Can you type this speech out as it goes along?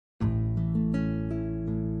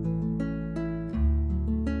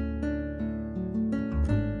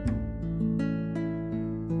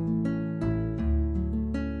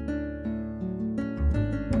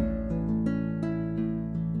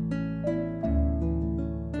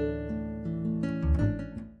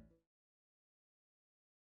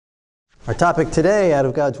Our topic today out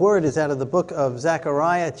of God's Word is out of the book of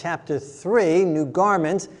Zechariah, chapter 3, New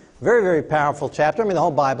Garments. Very, very powerful chapter. I mean, the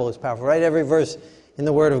whole Bible is powerful, right? Every verse in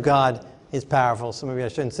the Word of God is powerful. So maybe I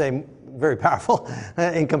shouldn't say very powerful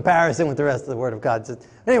in comparison with the rest of the Word of God. So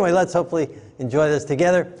anyway, let's hopefully enjoy this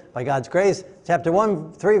together by God's grace. Chapter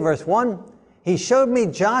 3, verse 1. He showed me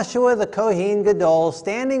Joshua the Kohen Gadol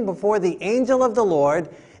standing before the angel of the Lord,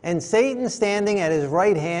 and Satan standing at his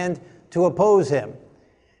right hand to oppose him.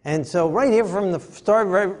 And so right here from the start,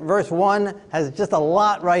 verse 1 has just a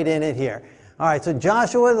lot right in it here. All right, so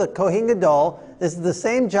Joshua the Kohen Gadol, this is the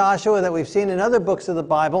same Joshua that we've seen in other books of the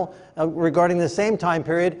Bible regarding the same time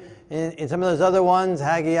period. In some of those other ones,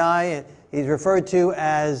 Haggai, he's referred to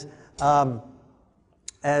as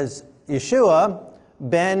Yeshua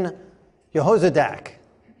ben Jehozadak,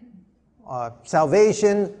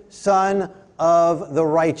 salvation, son of the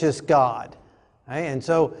righteous God. Right? And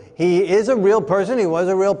so he is a real person. He was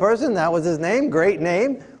a real person. That was his name. Great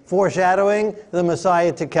name, foreshadowing the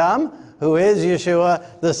Messiah to come, who is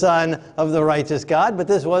Yeshua, the son of the righteous God. But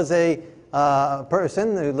this was a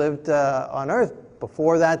person who lived on earth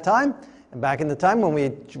before that time, and back in the time when we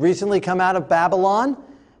had recently come out of Babylon.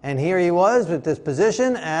 And here he was with this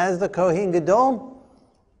position as the Kohen Gadol.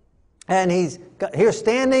 And he's here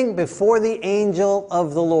standing before the angel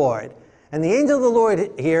of the Lord. And the angel of the Lord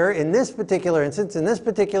here, in this particular instance, in this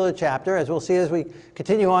particular chapter, as we'll see as we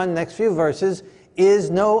continue on the next few verses, is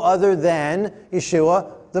no other than Yeshua,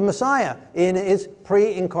 the Messiah, in his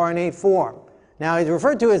pre-incarnate form. Now, he's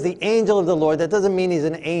referred to as the angel of the Lord. That doesn't mean he's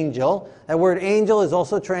an angel. That word angel is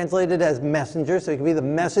also translated as messenger, so he can be the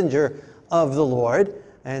messenger of the Lord.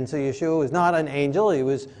 And so Yeshua was not an angel. He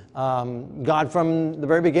was God from the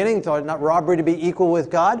very beginning, thought it not robbery to be equal with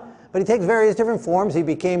God. But he takes various different forms. He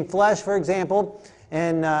became flesh, for example,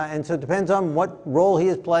 and so it depends on what role he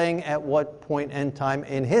is playing at what point in time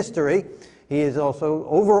in history. He is also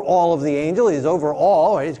over all of the angel. He is over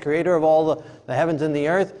all. Right? He's creator of all the heavens and the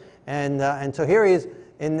earth. And so here he is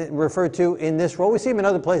referred to in this role. We see him in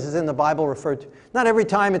other places in the Bible referred to. Not every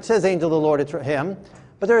time it says angel of the Lord, it's him.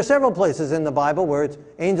 But there are several places in the Bible where it's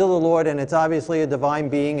angel of the Lord, and it's obviously a divine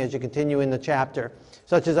being as you continue in the chapter.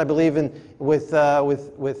 Such as I believe with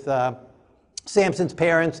Samson's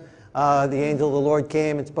parents, the angel of the Lord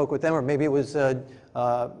came and spoke with them, or maybe it was, and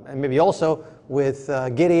maybe also with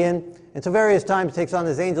Gideon. And so various times takes on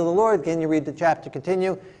this angel of the Lord. Again, you read the chapter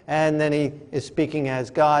continue, and then he is speaking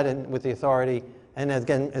as God and with the authority, and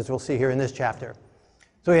again, as we'll see here in this chapter.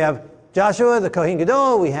 So we have Joshua, the Kohen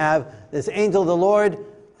Gadol, we have this angel of the Lord,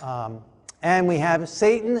 and we have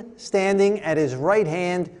Satan standing at his right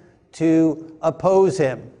hand to oppose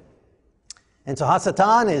him. And so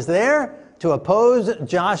Hasatan is there to oppose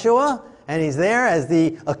Joshua, and he's there as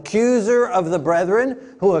the accuser of the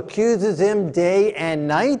brethren, who accuses him day and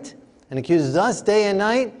night, and accuses us day and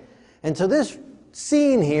night. And so this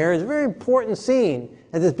scene here is a very important scene.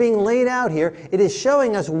 As it's being laid out here, it is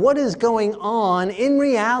showing us what is going on in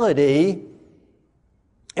reality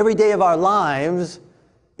every day of our lives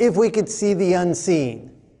if we could see the unseen.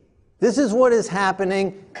 This is what is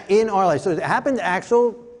happening in our life. So it happened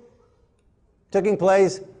taking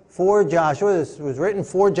place for Joshua. This was written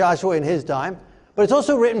for Joshua in his time. But it's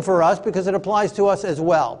also written for us because it applies to us as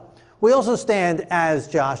well. We also stand as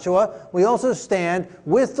Joshua. We also stand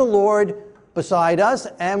with the Lord beside us.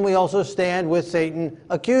 And we also stand with Satan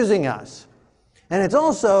accusing us. And it's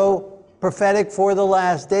also prophetic for the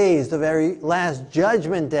last days, the very last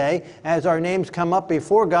judgment day, as our names come up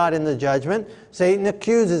before God in the judgment. Satan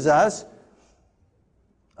accuses us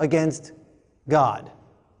against God,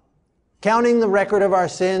 counting the record of our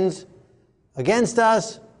sins against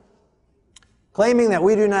us, claiming that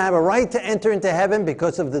we do not have a right to enter into heaven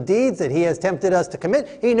because of the deeds that he has tempted us to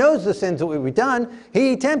commit. He knows the sins that we've done.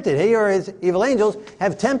 He or his evil angels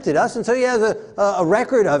have tempted us, and so he has a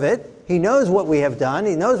record of it. He knows what we have done.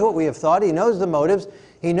 He knows what we have thought. He knows the motives.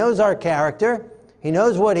 He knows our character. He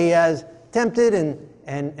knows what he has tempted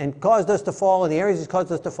and caused us to fall, in the areas he's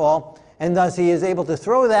caused us to fall. And thus he is able to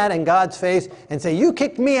throw that in God's face and say, you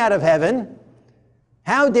kicked me out of heaven.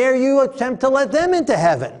 How dare you attempt to let them into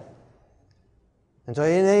heaven? And so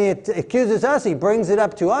he accuses us. He brings it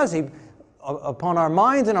up to us upon our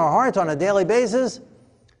minds and our hearts on a daily basis.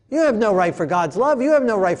 You have no right for God's love. You have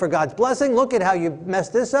no right for God's blessing. Look at how you've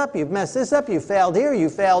messed this up. You've messed this up. You failed here. You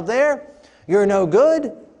failed there. You're no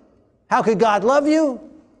good. How could God love you?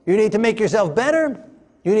 You need to make yourself better.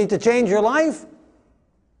 You need to change your life.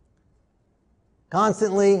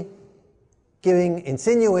 Constantly giving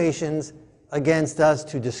insinuations against us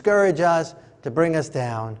to discourage us, to bring us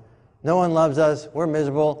down. No one loves us. We're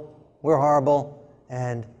miserable. We're horrible.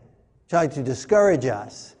 And try to discourage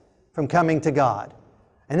us from coming to God.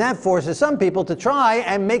 And that forces some people to try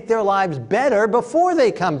and make their lives better before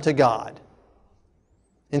they come to God,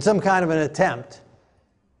 in some kind of an attempt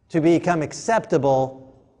to become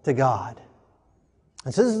acceptable to God.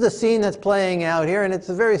 And so this is the scene that's playing out here, and it's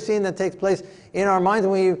the very scene that takes place in our minds.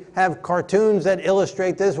 And we have cartoons that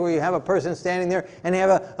illustrate this, where you have a person standing there, and they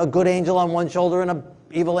have a good angel on one shoulder and an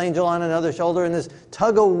evil angel on another shoulder, and this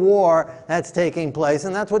tug-of-war that's taking place.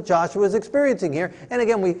 And that's what Joshua is experiencing here. And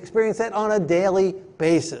again, we experience that on a daily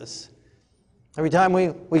basis. Every time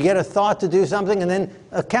we get a thought to do something, and then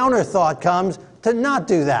a counter thought comes to not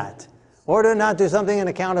do that, or to not do something, and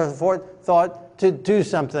a counter thought to do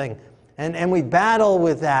something. And we battle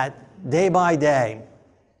with that day by day.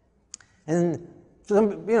 And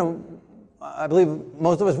I believe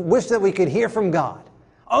most of us wish that we could hear from God.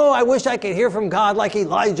 Oh, I wish I could hear from God like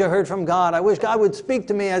Elijah heard from God. I wish God would speak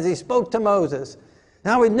to me as he spoke to Moses.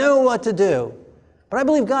 Now we know what to do. But I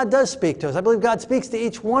believe God does speak to us. I believe God speaks to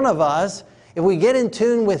each one of us if we get in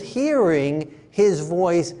tune with hearing his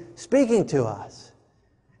voice speaking to us.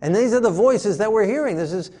 And these are the voices that we're hearing.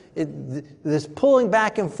 This pulling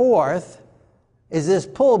back and forth is this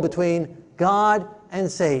pull between God and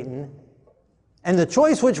Satan. And the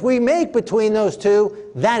choice which we make between those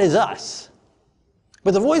two, that is us.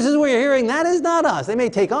 But the voices we're hearing, that is not us. They may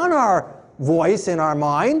take on our voice in our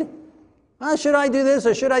mind. Should I do this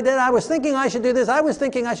or should I do that? I was thinking I should do this. I was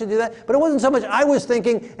thinking I should do that. But it wasn't so much I was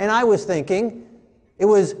thinking and I was thinking. It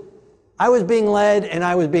was I was being led and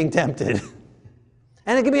I was being tempted.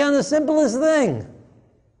 And it can be on the simplest thing.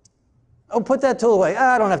 Oh, put that tool away.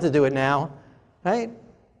 I don't have to do it now. Right?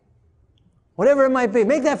 Whatever it might be.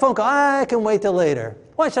 Make that phone call. I can wait till later.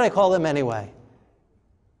 Why should I call them anyway?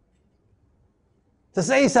 To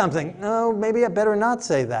say something. No, maybe I better not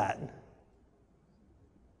say that.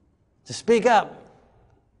 To speak up.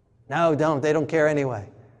 No, don't. They don't care anyway.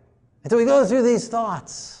 And so we go through these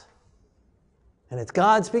thoughts. And it's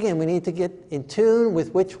God speaking. We need to get in tune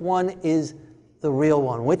with which one is the real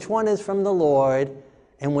one. Which one is from the Lord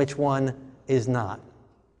and which one is not.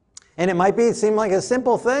 And it seem like a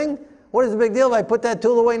simple thing. What is the big deal if I put that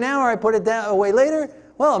tool away now or I put it away later?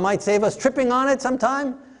 Well, it might save us tripping on it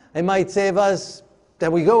sometime. It might save us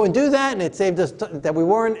that we go and do that, and it saved us that we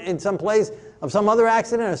weren't in some place of some other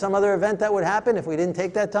accident or some other event that would happen if we didn't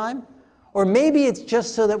take that time. Or maybe it's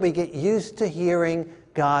just so that we get used to hearing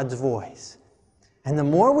God's voice. And the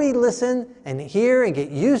more we listen and hear and get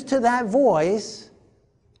used to that voice,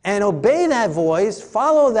 and obey that voice,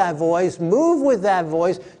 follow that voice, move with that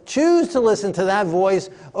voice, choose to listen to that voice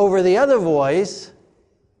over the other voice,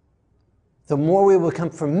 the more we become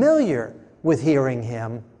familiar with hearing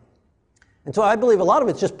him. And so I believe a lot of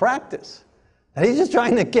it's just practice. And he's just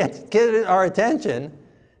trying to get our attention.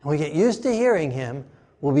 And we get used to hearing him,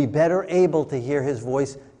 we'll be better able to hear his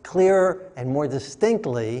voice clearer and more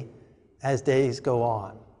distinctly as days go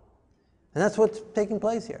on. And that's what's taking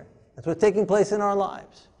place here. That's what's taking place in our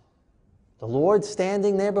lives. The Lord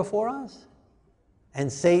standing there before us,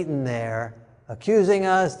 and Satan there accusing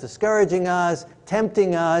us, discouraging us,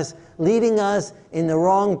 tempting us, leading us in the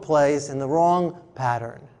wrong place, in the wrong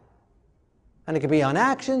pattern. And it could be on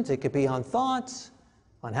actions, it could be on thoughts,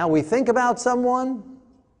 on how we think about someone.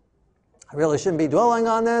 I really shouldn't be dwelling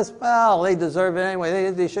on this. Well, they deserve it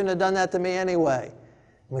anyway. They shouldn't have done that to me anyway.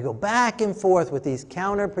 And we go back and forth with these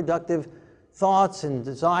counterproductive thoughts and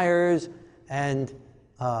desires and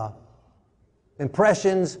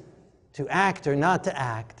impressions to act or not to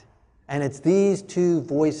act. And it's these two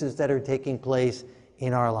voices that are taking place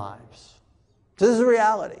in our lives. So this is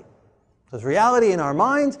reality. It was reality in our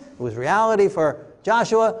minds. It was reality for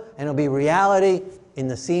Joshua. And it'll be reality in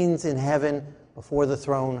the scenes in heaven before the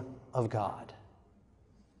throne of God.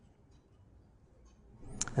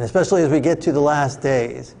 And especially as we get to the last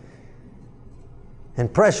days.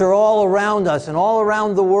 And pressure all around us and all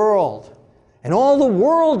around the world. And all the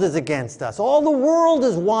world is against us. All the world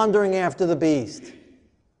is wandering after the beast.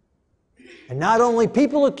 And not only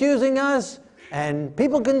people accusing us and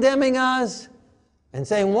people condemning us and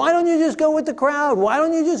saying, why don't you just go with the crowd? Why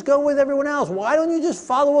don't you just go with everyone else? Why don't you just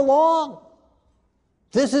follow along?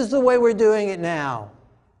 This is the way we're doing it now.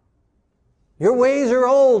 Your ways are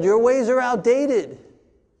old. Your ways are outdated.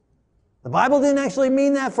 The Bible didn't actually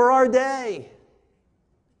mean that for our day.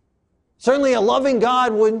 Certainly a loving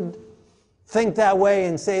God wouldn't think that way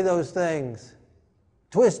and say those things.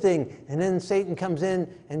 Twisting, and then Satan comes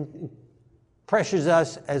in and pressures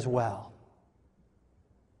us as well.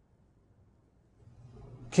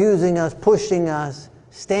 Accusing us, pushing us,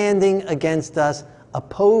 standing against us,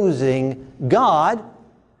 opposing God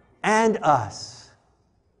and us.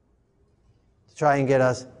 To try and get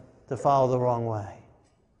us to follow the wrong way.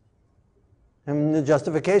 And the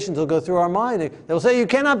justifications will go through our mind. They'll say, you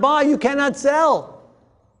cannot buy, you cannot sell,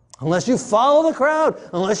 unless you follow the crowd,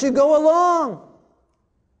 unless you go along.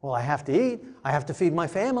 Well, I have to eat. I have to feed my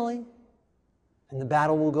family. And the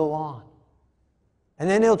battle will go on. And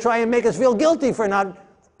then they'll try and make us feel guilty for not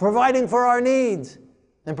providing for our needs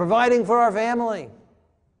and providing for our family.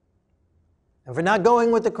 And for not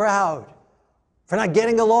going with the crowd. For not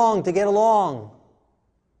getting along to get along.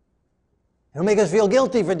 It'll make us feel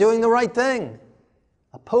guilty for doing the right thing.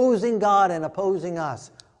 Opposing God and opposing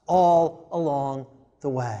us all along the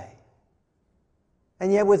way.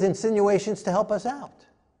 And yet with insinuations to help us out.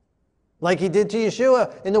 Like he did to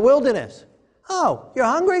Yeshua in the wilderness. Oh, you're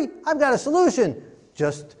hungry? I've got a solution.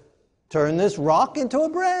 Just turn this rock into a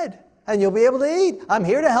bread and you'll be able to eat. I'm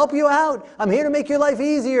here to help you out. I'm here to make your life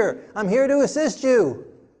easier. I'm here to assist you.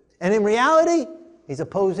 And in reality, he's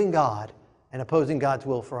opposing God and opposing God's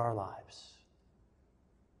will for our lives.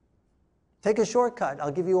 Take a shortcut.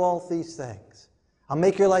 I'll give you all these things. I'll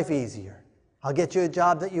make your life easier. I'll get you a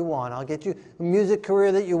job that you want. I'll get you a music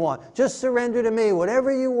career that you want. Just surrender to me.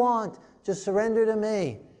 Whatever you want, just surrender to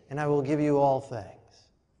me, and I will give you all things.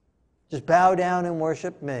 Just bow down and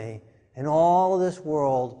worship me, and all of this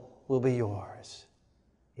world will be yours.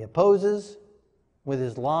 He opposes with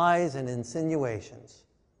his lies and insinuations.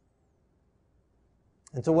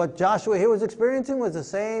 And so what Joshua here was experiencing was the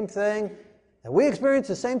same thing that we experienced,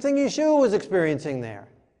 the same thing Yeshua was experiencing there.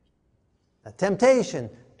 A temptation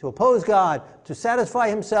to oppose God, to satisfy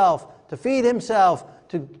himself, to feed himself,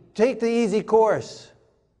 to take the easy course.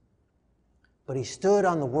 But he stood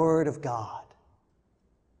on the Word of God.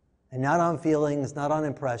 And not on feelings, not on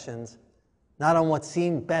impressions, not on what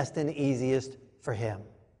seemed best and easiest for him.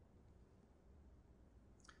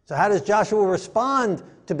 So how does Joshua respond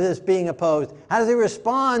to this being opposed? How does he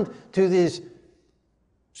respond to this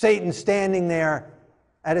Satan standing there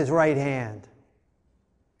at his right hand?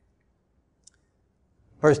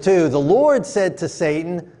 Verse 2, the Lord said to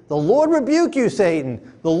Satan, the Lord rebuke you,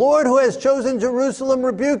 Satan. The Lord who has chosen Jerusalem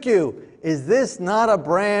rebuke you. Is this not a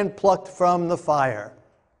brand plucked from the fire?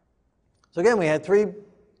 So again, we had three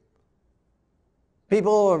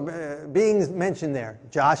people or beings mentioned there.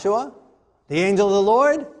 Joshua, the angel of the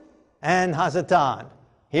Lord, and Hasatan.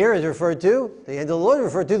 Here is referred to, the angel of the Lord is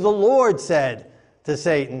referred to, the Lord said to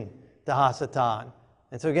Satan, to Hasatan.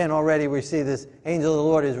 And so again, already we see this angel of the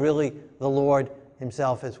Lord is really the Lord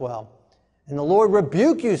himself as well. And the Lord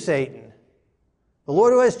rebuke you, Satan. The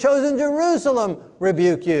Lord who has chosen Jerusalem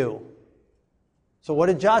rebuke you. So what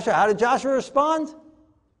did Joshua, how did Joshua respond?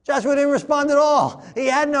 Joshua didn't respond at all. He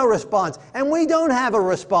had no response. And we don't have a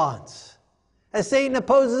response. As Satan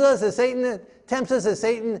opposes us, as Satan tempts us, as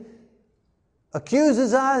Satan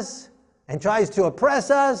accuses us and tries to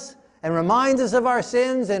oppress us and reminds us of our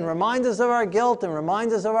sins and reminds us of our guilt and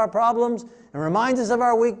reminds us of our problems and reminds us of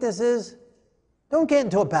our weaknesses, don't get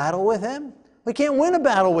into a battle with him. We can't win a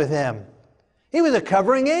battle with him. He was a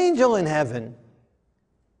covering angel in heaven.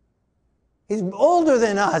 He's older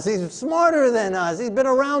than us. He's smarter than us. He's been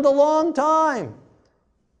around a long time.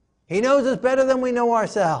 He knows us better than we know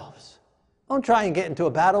ourselves. Don't try and get into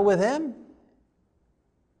a battle with him.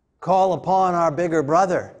 Call upon our bigger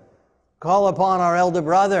brother. Call upon our elder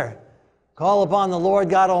brother. Call upon the Lord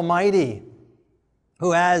God Almighty,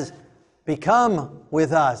 who has become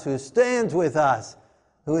with us, who stands with us,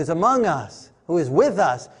 who is among us, who is with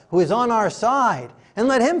us, who is on our side, and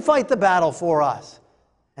let him fight the battle for us.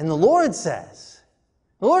 And the Lord says,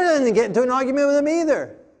 the Lord doesn't get into an argument with him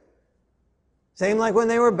either. Same like when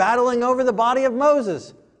they were battling over the body of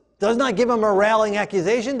Moses. Does not give him a railing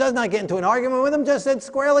accusation, does not get into an argument with him, just said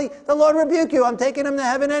squarely, the Lord rebuke you, I'm taking him to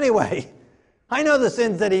heaven anyway. I know the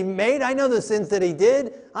sins that he made, I know the sins that he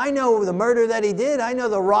did, I know the murder that he did, I know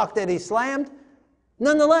the rock that he slammed.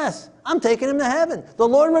 Nonetheless, I'm taking him to heaven. The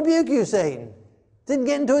Lord rebuke you, Satan. Didn't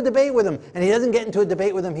get into a debate with him, and he doesn't get into a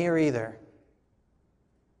debate with him here either.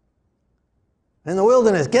 In the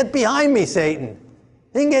wilderness, get behind me, Satan.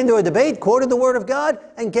 He didn't get into a debate, quoted the word of God,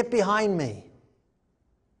 and get behind me.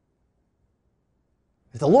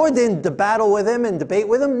 If the Lord didn't battle with him and debate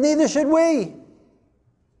with him, neither should we.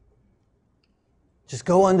 Just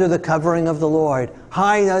go under the covering of the Lord,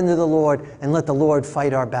 hide under the Lord, and let the Lord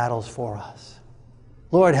fight our battles for us.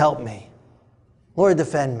 Lord, help me. Lord,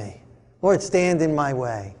 defend me. Lord, stand in my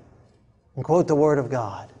way. And quote the word of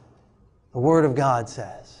God. The word of God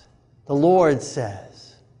says, the Lord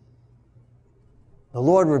says, the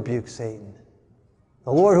Lord rebukes Satan.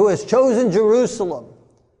 The Lord who has chosen Jerusalem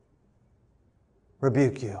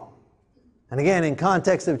rebuke you. And again, in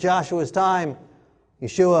context of Joshua's time,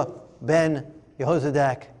 Yeshua ben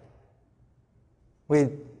Jehozadak, we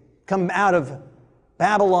come out of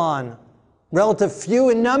Babylon, relative few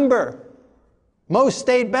in number. Most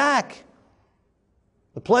stayed back.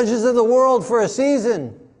 The pleasures of the world for a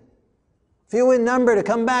season. Few in number to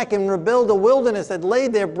come back and rebuild a wilderness that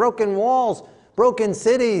laid there, broken walls, broken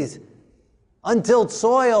cities, untilled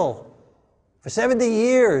soil for 70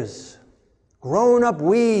 years. Grown up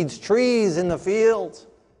weeds, trees in the fields.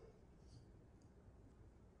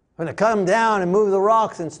 Going to come down and move the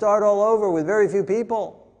rocks and start all over with very few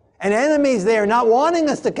people. And enemies there not wanting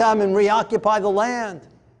us to come and reoccupy the land.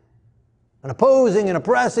 And opposing and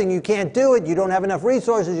oppressing, you can't do it. You don't have enough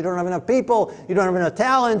resources. You don't have enough people. You don't have enough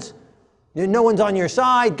talents. No one's on your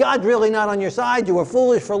side. God's really not on your side. You were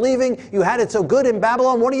foolish for leaving. You had it so good in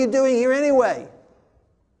Babylon. What are you doing here anyway?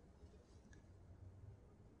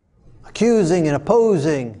 Accusing and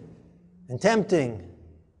opposing and tempting.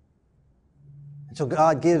 And so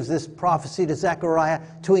God gives this prophecy to Zechariah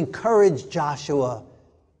to encourage Joshua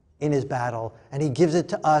in his battle. And he gives it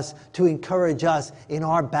to us to encourage us in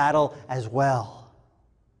our battle as well.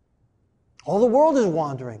 All the world is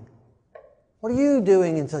wandering. What are you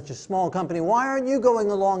doing in such a small company? Why aren't you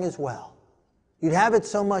going along as well? You'd have it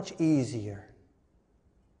so much easier.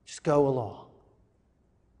 Just go along.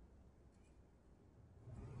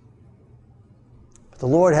 But the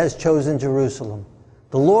Lord has chosen Jerusalem.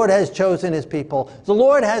 The Lord has chosen his people. The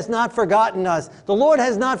Lord has not forgotten us. The Lord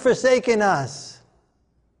has not forsaken us.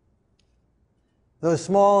 Though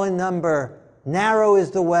small in number, narrow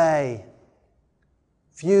is the way.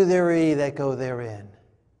 Few there be that go therein.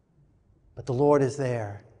 But the Lord is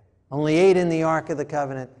there. Only 8 in the Ark of the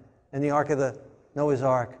Covenant, in the Ark of the Noah's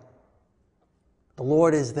Ark. The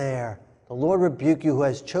Lord is there. The Lord rebuke you who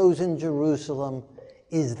has chosen Jerusalem.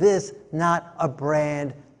 Is this not a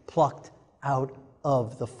brand plucked out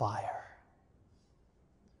of the fire?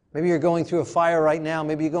 Maybe you're going through a fire right now.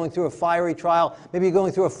 Maybe you're going through a fiery trial. Maybe you're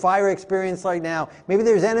going through a fire experience right now. Maybe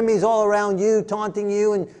there's enemies all around you, taunting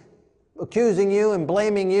you and accusing you and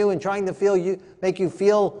blaming you and trying to make you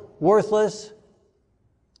feel worthless.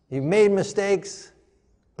 You've made mistakes,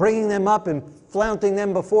 bringing them up and flaunting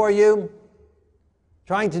them before you,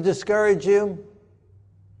 trying to discourage you,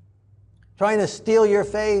 trying to steal your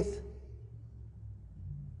faith,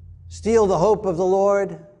 steal the hope of the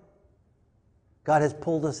Lord. God has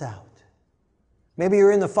pulled us out. Maybe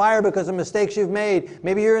you're in the fire because of mistakes you've made.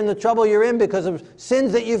 Maybe you're in the trouble you're in because of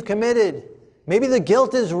sins that you've committed. Maybe the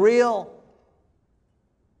guilt is real.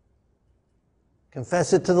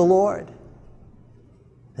 Confess it to the Lord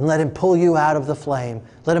and let him pull you out of the flame.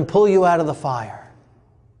 Let him pull you out of the fire.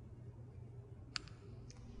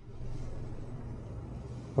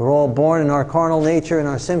 We're all born in our carnal nature, in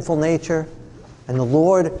our sinful nature, and the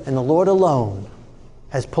Lord alone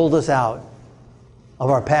has pulled us out of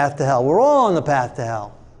our path to hell. We're all on the path to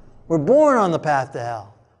hell. We're born on the path to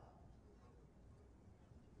hell.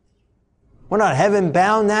 We're not heaven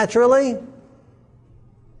bound naturally,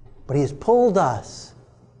 but he has pulled us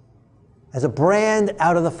as a brand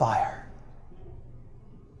out of the fire.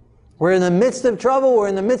 We're in the midst of trouble. We're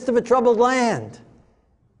in the midst of a troubled land.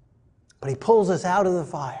 But he pulls us out of the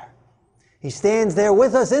fire. He stands there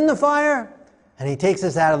with us in the fire, and he takes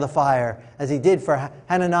us out of the fire, as he did for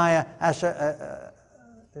Hananiah,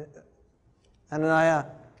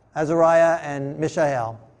 Azariah, and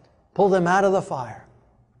Mishael. Pull them out of the fire.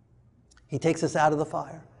 He takes us out of the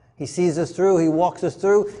fire. He sees us through, he walks us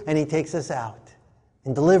through, and he takes us out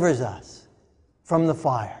and delivers us from the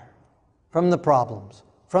fire, from the problems,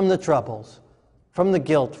 from the troubles, from the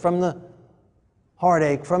guilt, from the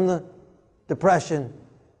heartache, from the depression,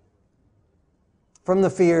 from the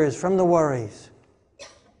fears, from the worries,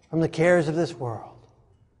 from the cares of this world,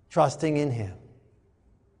 trusting in him.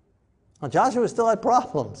 Well, Joshua still had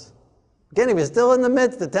problems. Again, he was still in the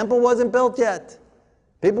midst. The temple wasn't built yet.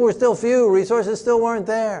 People were still few. Resources still weren't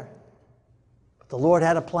there. But the Lord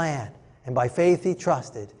had a plan. And by faith he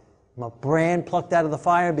trusted. I'm a brand plucked out of the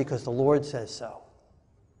fire because the Lord says so.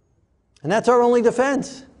 And that's our only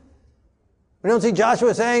defense. We don't see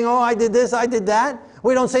Joshua saying, oh, I did this, I did that.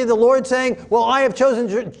 We don't see the Lord saying, well, I have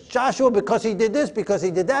chosen Joshua because he did this, because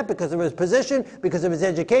he did that, because of his position, because of his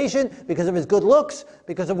education, because of his good looks,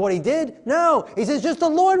 because of what he did. No, he says, just the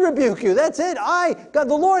Lord rebuke you. That's it. God,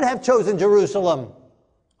 the Lord, have chosen Jerusalem.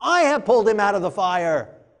 I have pulled him out of the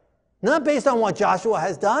fire. Not based on what Joshua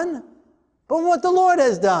has done, but what the Lord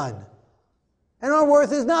has done. And our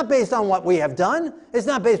worth is not based on what we have done. It's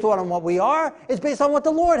not based on what we are. It's based on what the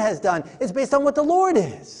Lord has done. It's based on what the Lord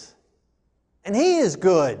is. And he is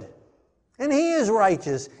good. And he is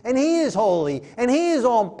righteous. And he is holy. And he is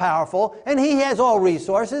all-powerful. And he has all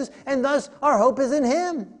resources. And thus our hope is in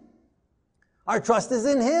him. Our trust is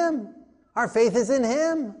in him. Our faith is in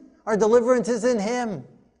him. Our deliverance is in him.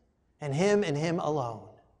 and Him alone.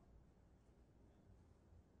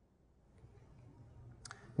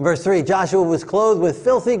 In verse 3, Joshua was clothed with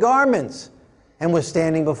filthy garments and was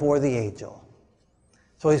standing before the angel.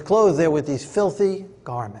 So he's clothed there with these filthy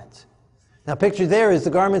garments. Now pictured there is the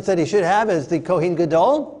garments that he should have as the Kohen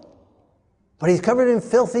Gadol, but he's covered in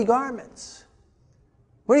filthy garments.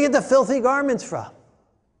 Where do you get the filthy garments from?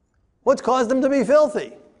 What's caused them to be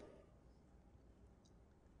filthy?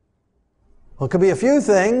 Well, it could be a few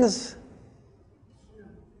things.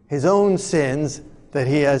 His own sins that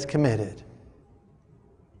he has committed.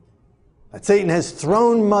 That Satan has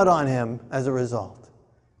thrown mud on him as a result.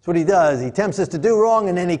 That's what he does. He tempts us to do wrong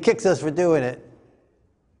and then he kicks us for doing it.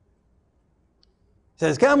 He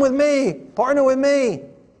says, come with me, partner with me.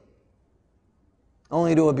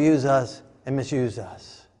 Only to abuse us and misuse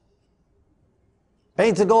us.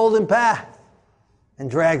 Paints a golden path and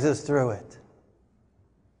drags us through it.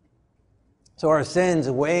 So our sins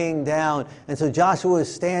are weighing down. And so Joshua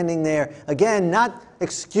is standing there, again, not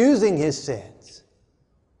excusing his sins.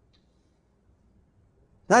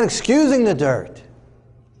 Not excusing the dirt.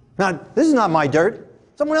 This is not my dirt.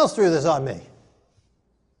 Someone else threw this on me. This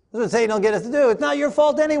is what Satan will get us to do. It's not your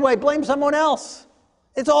fault anyway. Blame someone else.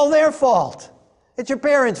 It's all their fault. It's your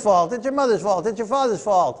parents' fault. It's your mother's fault. It's your father's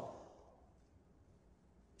fault.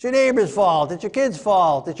 It's your neighbor's fault. It's your kid's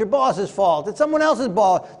fault. It's your boss's fault. It's someone else's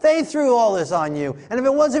fault. They threw all this on you. And if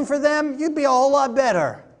it wasn't for them, you'd be a whole lot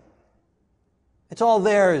better. It's all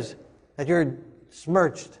theirs that you're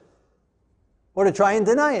smirched. Or to try and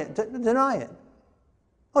deny it.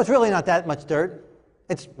 Oh, it's really not that much dirt.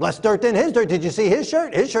 It's less dirt than his dirt. Did you see his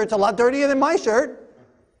shirt? His shirt's a lot dirtier than my shirt.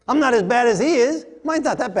 I'm not as bad as he is. Mine's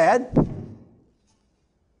not that bad.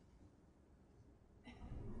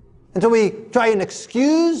 And so we try and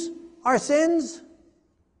excuse our sins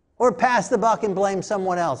or pass the buck and blame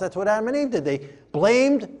someone else. That's what Adam and Eve did. They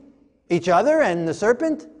blamed each other and the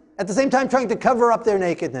serpent, at the same time trying to cover up their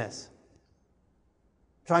nakedness,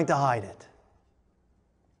 trying to hide it.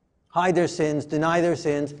 Hide their sins, deny their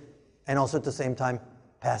sins, and also at the same time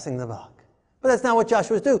passing the buck. But that's not what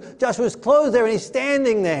Joshua's doing. Joshua's clothed there and he's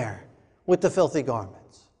standing there with the filthy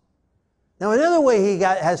garments. Now another way he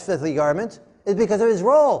has filthy garments is because of his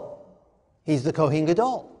role. He's the Kohen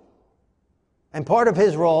Gadol. And part of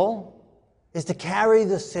his role is to carry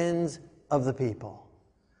the sins of the people,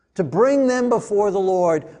 to bring them before the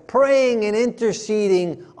Lord, praying and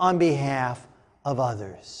interceding on behalf of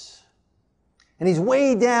others. And he's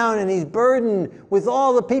weighed down and he's burdened with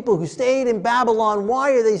all the people who stayed in Babylon.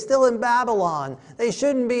 Why are they still in Babylon? They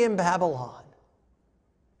shouldn't be in Babylon.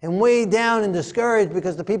 And weighed down and discouraged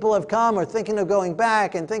because the people have come are thinking of going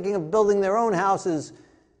back and thinking of building their own houses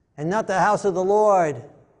and not the house of the Lord.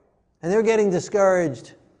 And they're getting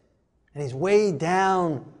discouraged. And he's weighed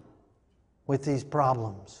down with these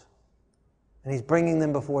problems. And he's bringing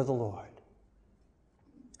them before the Lord.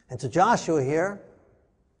 And so Joshua here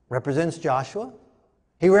represents Joshua.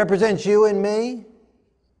 He represents you and me.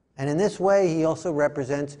 And in this way, he also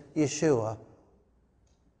represents Yeshua,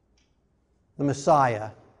 the Messiah,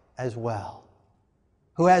 as well,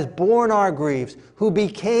 who has borne our griefs, who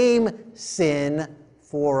became sin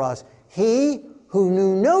for us. He who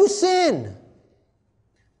knew no sin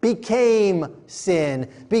became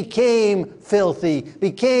sin, became filthy,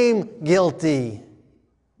 became guilty,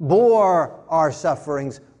 bore our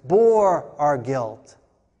sufferings, bore our guilt,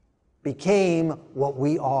 became what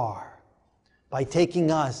we are. By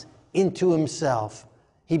taking us into himself,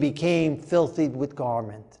 he became filthy with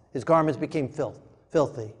garment. His garments became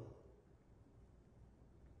filthy.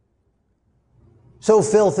 So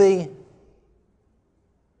filthy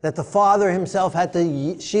that the Father himself had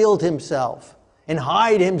to shield himself and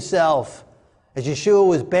hide himself as Yeshua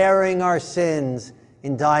was bearing our sins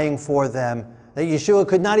and dying for them. That Yeshua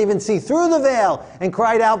could not even see through the veil and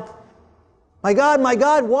cried out, my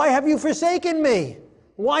God, why have you forsaken me?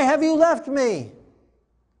 Why have you left me?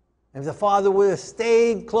 If the Father would have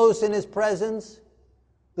stayed close in his presence,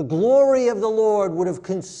 the glory of the Lord would have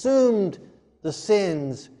consumed the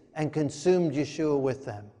sins and consumed Yeshua with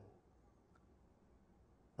them.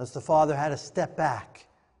 Thus the Father had to step back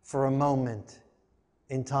for a moment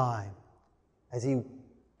in time as he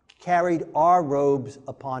carried our robes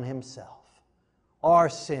upon himself, our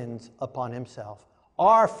sins upon himself,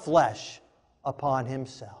 our flesh upon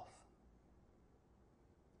himself,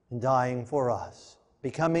 and dying for us,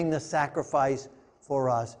 becoming the sacrifice for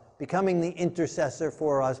us, becoming the intercessor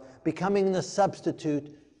for us, becoming the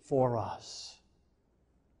substitute for us.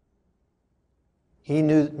 He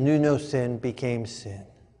knew no sin became sin.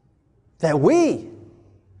 That we,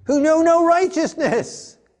 who know no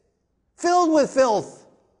righteousness, filled with filth,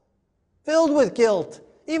 filled with guilt,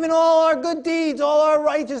 Even all our good deeds, all our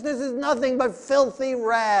righteousness is nothing but filthy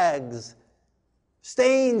rags,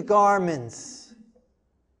 stained garments,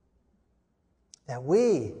 that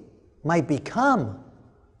we might become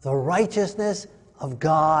the righteousness of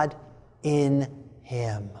God in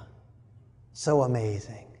him. So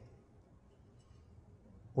amazing.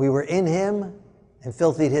 We were in him and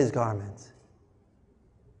filthied his garments.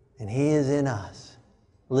 And he is in us,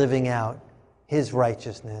 living out his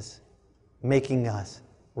righteousness, making us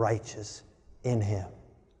righteous in him.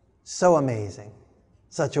 So amazing.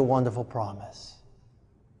 Such a wonderful promise.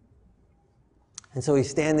 And so he's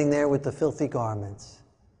standing there with the filthy garments.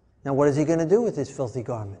 Now what is he going to do with his filthy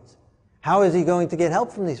garments? How is he going to get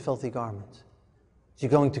help from these filthy garments? Is he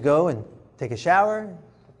going to go and take a shower,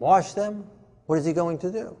 wash them? What is he going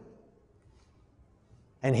to do?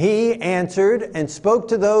 And he answered and spoke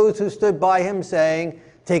to those who stood by him, saying,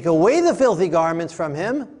 take away the filthy garments from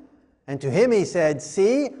him. And to him he said,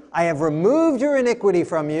 see, I have removed your iniquity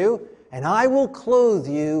from you, and I will clothe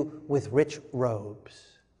you with rich robes.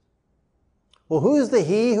 Well, who's the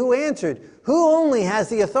he who answered? Who only has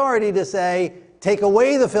the authority to say, take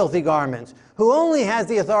away the filthy garments? Who only has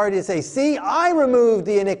the authority to say, see, I removed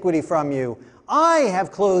the iniquity from you. I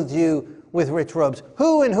have clothed you with rich robes.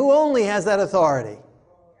 Who and who only has that authority?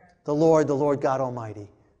 The Lord God Almighty.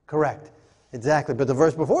 Correct. Exactly. But the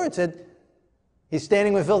verse before it said, he's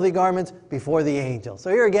standing with filthy garments before the angel. So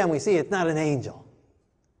here again we see it's not an angel.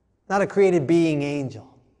 Not a created being angel.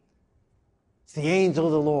 It's the angel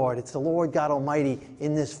of the Lord. It's the Lord God Almighty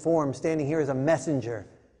in this form, standing here as a messenger,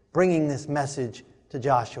 bringing this message to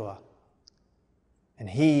Joshua. And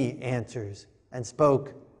he answers and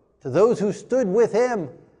spoke to those who stood with him.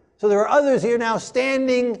 So there are others here now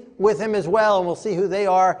standing with him as well, and we'll see who they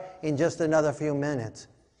are in just another few minutes.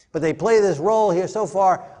 But they play this role here so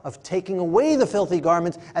far of taking away the filthy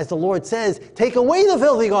garments, as the Lord says, take away the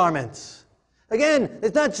filthy garments. Again,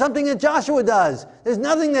 it's not something that Joshua does. There's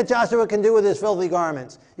nothing that Joshua can do with his filthy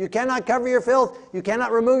garments. You cannot cover your filth. You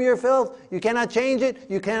cannot remove your filth. You cannot change it.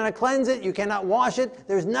 You cannot cleanse it. You cannot wash it.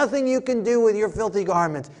 There's nothing you can do with your filthy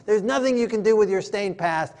garments. There's nothing you can do with your stained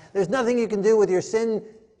past. There's nothing you can do with your sin,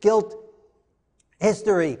 guilt,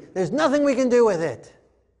 history. There's nothing we can do with it.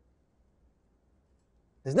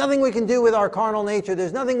 There's nothing we can do with our carnal nature.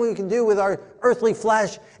 There's nothing we can do with our earthly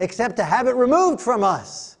flesh except to have it removed from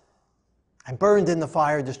us and burned in the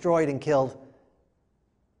fire, destroyed and killed.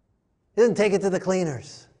 He doesn't take it to the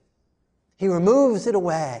cleaners. He removes it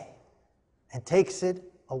away and takes it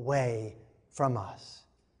away from us.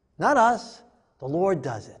 Not us. The Lord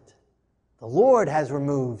does it. The Lord has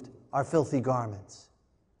removed our filthy garments.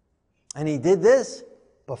 And he did this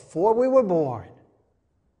before we were born.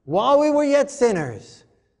 While we were yet sinners,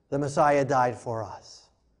 the Messiah died for us.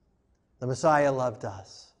 The Messiah loved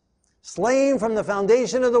us. Slain from the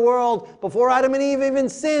foundation of the world, before Adam and Eve even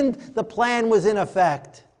sinned, the plan was in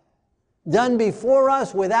effect. Done before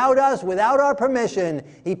us, without our permission,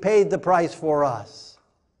 he paid the price for us.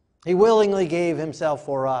 He willingly gave himself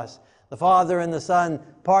for us. The Father and the Son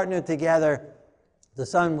partnered together. The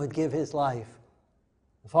Son would give his life.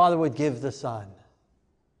 The Father would give the Son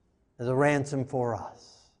as a ransom for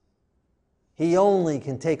us. He only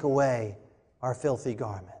can take away our filthy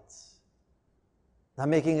garments. Not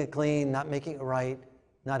making it clean, not making it right,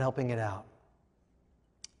 not helping it out.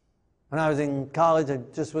 When I was in college, I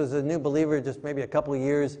just was a new believer, just maybe a couple of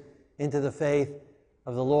years into the faith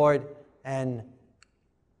of the Lord and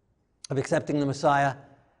of accepting the Messiah.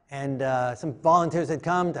 And some volunteers had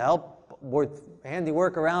come to help with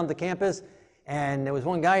handiwork around the campus. And there was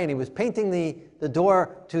one guy, and he was painting the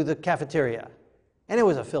door to the cafeteria. And it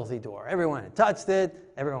was a filthy door. Everyone had touched it.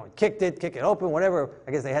 Everyone kicked it open, whatever.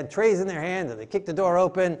 I guess they had trays in their hands, and they kicked the door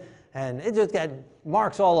open, and it just got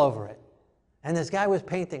marks all over it. And this guy was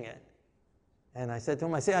painting it. And I said to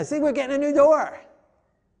him, I see we're getting a new door.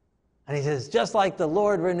 And he says, just like the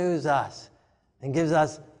Lord renews us and gives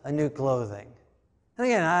us a new clothing. And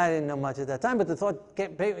again, I didn't know much at that time, but the thought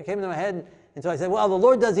came into my head. And so I said, well, the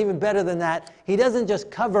Lord does even better than that. He doesn't just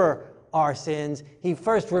cover our sins. He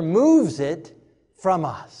first removes it from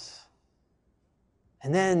us.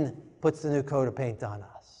 And then puts the new coat of paint on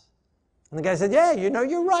us. And the guy said, yeah,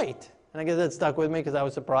 you're right. And I guess that stuck with me because I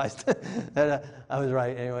was surprised that I was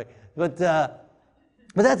right anyway. But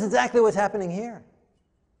that's exactly what's happening here.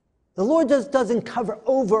 The Lord just doesn't cover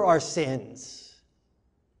over our sins.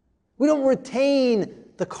 We don't retain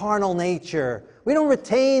the carnal nature. We don't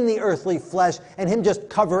retain the earthly flesh and him just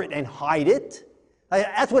cover it and hide it.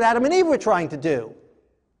 That's what Adam and Eve were trying to do.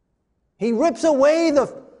 He rips away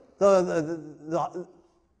the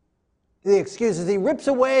excuses. He rips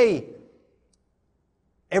away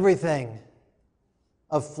everything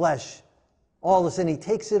of flesh, all the sin. He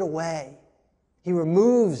takes it away. He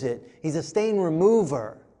removes it. He's a stain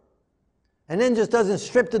remover. And then just doesn't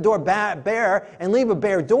strip the door bare and leave a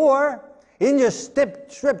bare door. He didn't just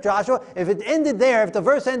strip Joshua. If it ended there, if the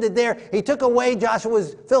verse ended there, he took away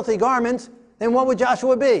Joshua's filthy garments, then what would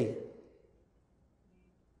Joshua be?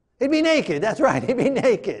 He'd be naked. That's right, he'd be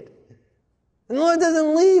naked. And the Lord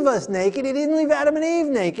doesn't leave us naked. He didn't leave Adam and Eve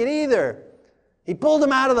naked either. He pulled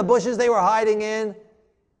them out of the bushes they were hiding in,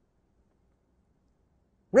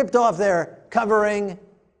 ripped off their covering.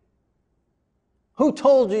 Who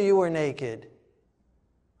told you you were naked?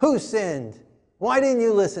 Who sinned? Why didn't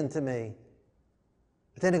you listen to me?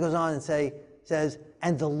 But then it goes on and says,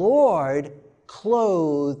 and the Lord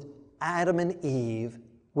clothed Adam and Eve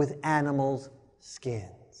with animals'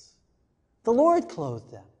 skins. The Lord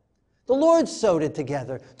clothed them. The Lord sewed it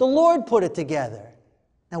together. The Lord put it together.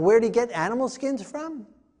 Now, where did he get animal skins from?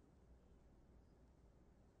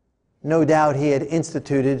 No doubt he had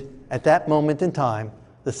instituted at that moment in time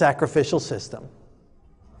the sacrificial system.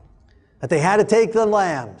 That they had to take the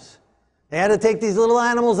lambs. They had to take these little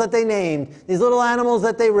animals that they named, these little animals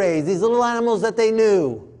that they raised, these little animals that they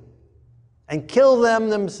knew, and kill them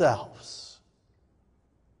themselves.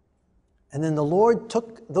 And then the Lord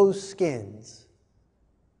took those skins,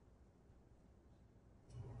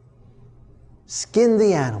 skinned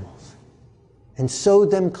the animals, and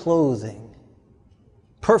sewed them clothing,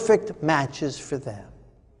 perfect matches for them,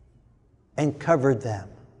 and covered them.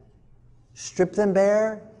 Stripped them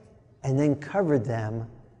bare, and then covered them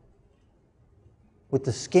with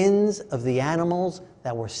the skins of the animals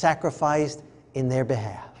that were sacrificed in their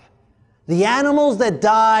behalf. The animals that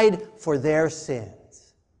died for their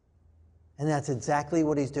sins. And that's exactly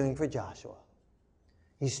what he's doing for Joshua.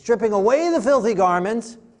 He's stripping away the filthy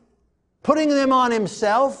garments, putting them on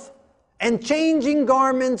himself, and changing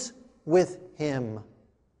garments with him.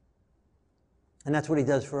 And that's what he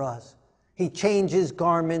does for us. He changes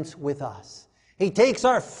garments with us. He takes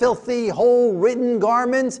our filthy, hole-ridden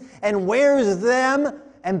garments and wears them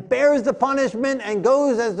and bears the punishment and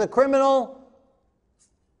goes as the criminal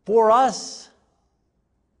for us,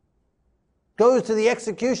 goes to the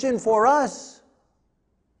execution for us,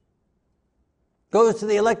 goes to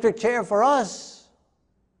the electric chair for us,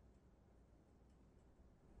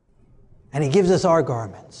 and he gives us our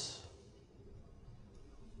garments.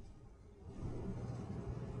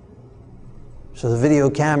 So the video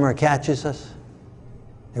camera catches us.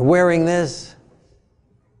 They're wearing this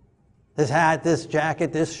hat, this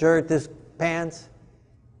jacket, this shirt, this pants.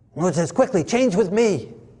 The Lord says, quickly, change with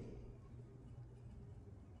me.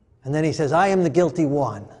 And then he says, I am the guilty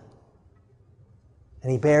one. And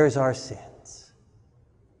he bears our sins.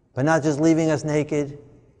 But not just leaving us naked.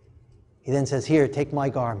 He then says, here, take my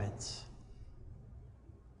garments.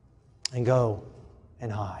 And go and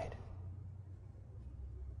hide.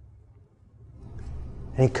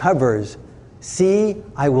 And he covers, see,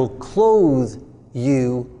 I will clothe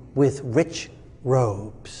you with rich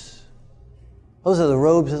robes. Those are the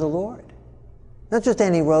robes of the Lord. Not just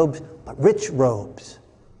any robes, but rich robes.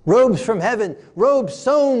 Robes from heaven. Robes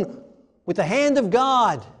sewn with the hand of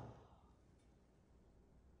God.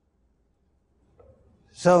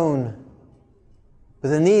 Sewn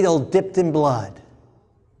with a needle dipped in blood.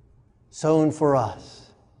 Sewn for us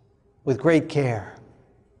with great care.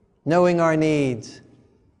 Knowing our needs.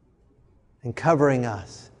 And covering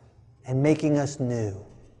us and making us new.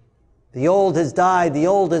 The old has died, the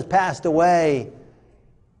old has passed away.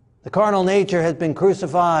 The carnal nature has been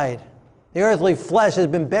crucified. The earthly flesh has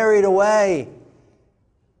been buried away.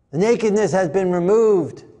 The nakedness has been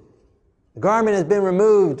removed. The garment has been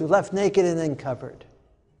removed, left naked and then covered.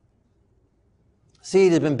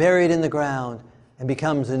 Seed has been buried in the ground and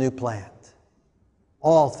becomes a new plant.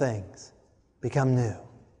 All things become new.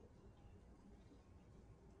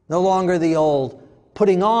 No longer the old,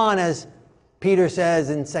 putting on, as Peter says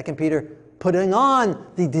in 2 Peter, putting on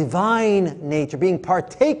the divine nature, being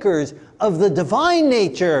partakers of the divine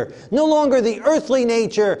nature. No longer the earthly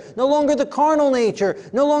nature, no longer the carnal nature,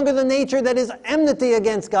 no longer the nature that is enmity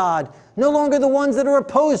against God, no longer the ones that are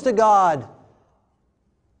opposed to God.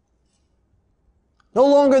 No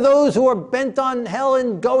longer those who are bent on hell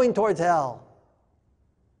and going towards hell.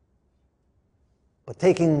 But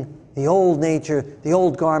taking the old nature, the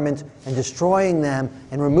old garments, and destroying them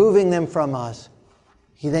and removing them from us,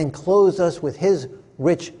 he then clothes us with his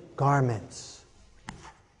rich garments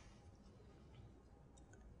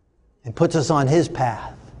and puts us on his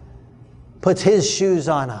path, puts his shoes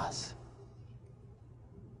on us,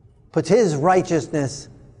 puts his righteousness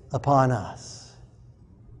upon us,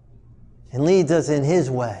 and leads us in his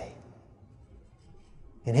way,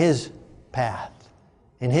 in his path,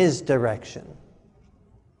 in his direction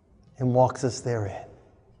and walks us therein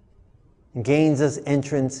and gains us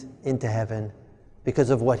entrance into heaven because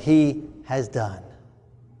of what he has done.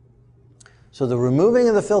 So the removing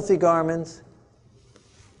of the filthy garments,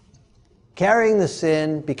 carrying the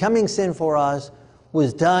sin, becoming sin for us,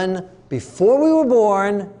 was done before we were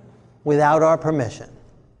born without our permission.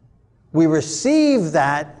 We receive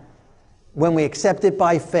that when we accept it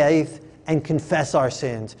by faith and confess our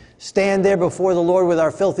sins. Stand there before the Lord with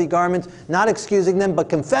our filthy garments, not excusing them, but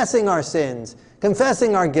confessing our sins,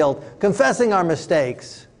 confessing our guilt, confessing our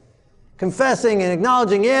mistakes, confessing and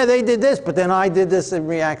acknowledging, yeah, they did this, but then I did this in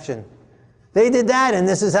reaction. They did that, and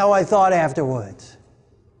this is how I thought afterwards.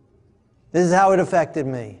 This is how it affected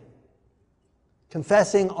me.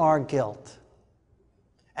 Confessing our guilt.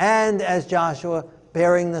 And as Joshua,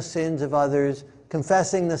 bearing the sins of others,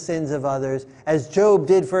 confessing the sins of others, as Job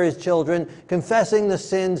did for his children, confessing the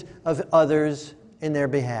sins of others in their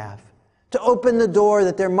behalf. To open the door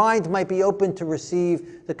that their minds might be open to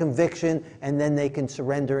receive the conviction, and then they can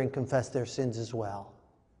surrender and confess their sins as well.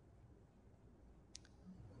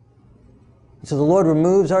 So the Lord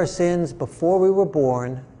removes our sins before we were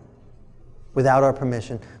born without our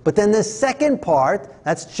permission. But then the second part,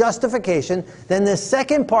 that's justification. Then the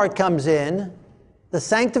second part comes in, the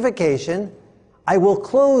sanctification. I will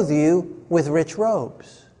clothe you with rich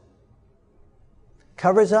robes.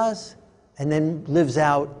 Covers us and then lives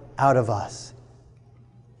out of us.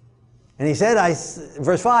 And he said,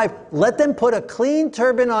 verse 5, let them put a clean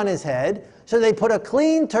turban on his head. So they put a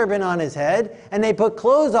clean turban on his head, and they put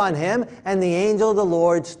clothes on him, and the angel of the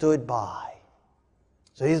Lord stood by.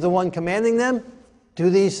 So he's the one commanding them, do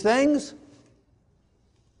these things.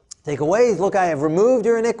 Take away, look, I have removed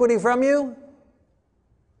your iniquity from you.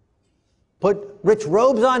 Put rich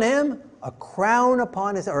robes on him, a crown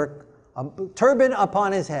upon his, or a turban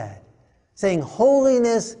upon his head, saying,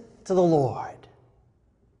 holiness to the Lord.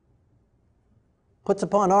 Puts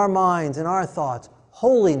upon our minds and our thoughts,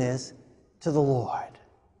 holiness to the Lord.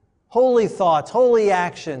 Holy thoughts, holy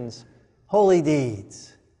actions, holy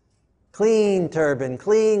deeds. Clean turban,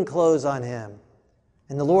 clean clothes on him.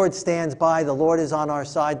 And the Lord stands by, the Lord is on our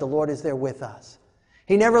side, the Lord is there with us.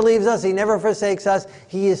 He never leaves us, he never forsakes us.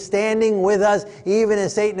 He is standing with us, even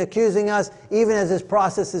as Satan accusing us, even as this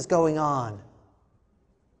process is going on.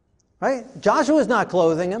 Right? Joshua's not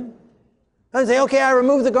clothing him. He doesn't say, okay, I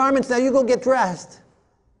removed the garments, now you go get dressed.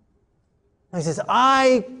 He says,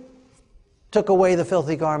 I took away the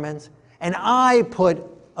filthy garments, and I put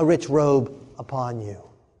a rich robe upon you.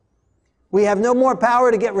 We have no more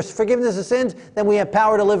power to get forgiveness of sins than we have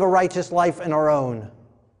power to live a righteous life in our own.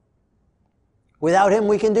 Without him,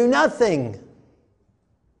 we can do nothing.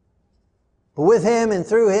 But with him and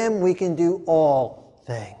through him, we can do all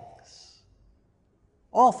things.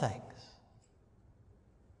 All things.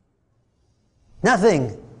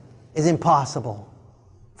 Nothing is impossible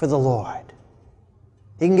for the Lord.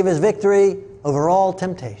 He can give us victory over all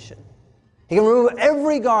temptation. He can remove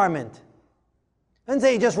every garment. Doesn't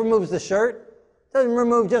say he just removes the shirt. Doesn't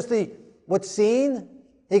remove just what's seen.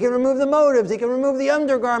 He can remove the motives. He can remove the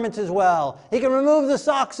undergarments as well. He can remove the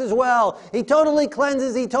socks as well. He totally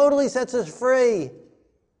cleanses. He totally sets us free.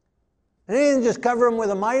 And he didn't just cover him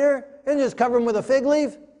with a mitre. He didn't just cover him with a fig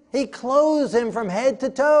leaf. He clothes him from head to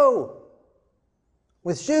toe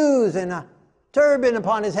with shoes and a turban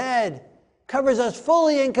upon his head. Covers us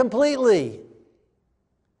fully and completely.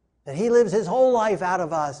 That he lives his whole life out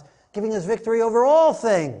of us, giving us victory over all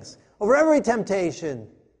things, over every temptation.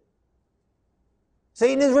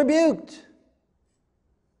 Satan is rebuked.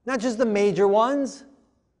 Not just the major ones,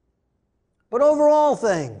 but over all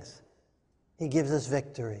things. He gives us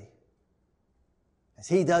victory. As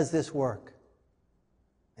he does this work,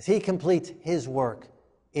 as he completes his work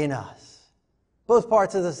in us. Both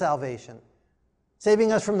parts of the salvation.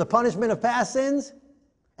 Saving us from the punishment of past sins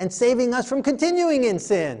and saving us from continuing in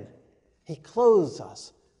sin. He clothes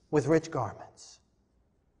us with rich garments.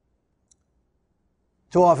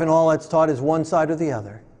 Too often all that's taught is one side or the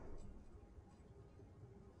other.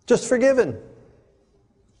 Just forgiven,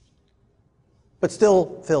 but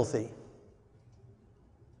still filthy.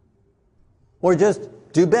 Or just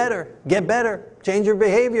do better, get better, change your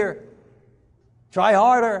behavior, try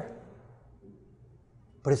harder.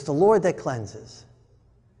 But it's the Lord that cleanses,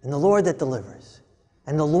 and the Lord that delivers,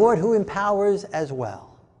 and the Lord who empowers as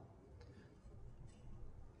well.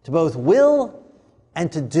 To both will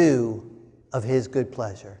and to do of his good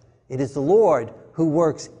pleasure. It is the Lord who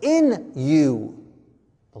works in you,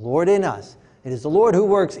 the Lord in us. It is the Lord who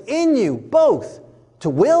works in you both to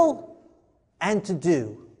will and to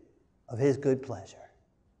do of his good pleasure.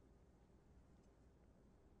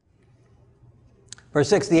 Verse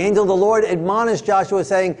 6, the angel of the Lord admonished Joshua,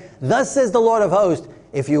 saying, thus says the Lord of hosts,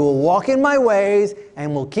 if you will walk in my ways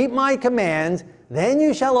and will keep my commands, then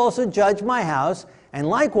you shall also judge my house, and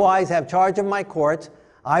likewise have charge of my courts.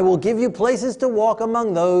 I will give you places to walk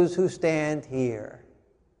among those who stand here.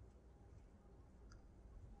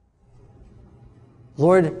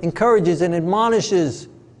 Lord encourages and admonishes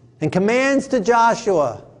and commands to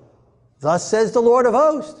Joshua, thus says the Lord of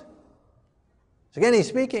hosts. So again, he's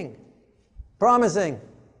speaking, promising,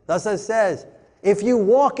 thus it says, if you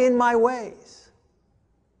walk in my ways.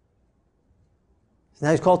 So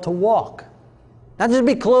now he's called to walk. Not just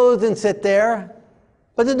be clothed and sit there,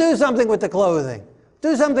 but to do something with the clothing.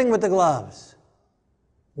 Do something with the gloves.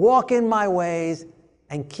 Walk in my ways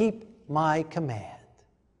and keep my command.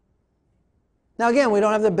 Now again, we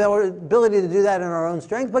don't have the ability to do that in our own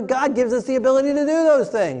strength, but God gives us the ability to do those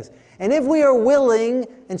things. And if we are willing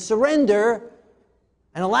and surrender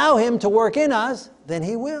and allow him to work in us, then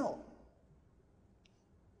he will.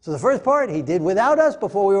 So the first part he did without us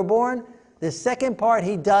before we were born. The second part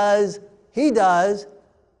he does,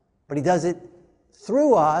 but he does it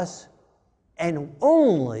through us and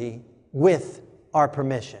only with our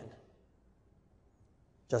permission.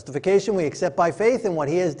 Justification we accept by faith in what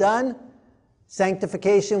he has done.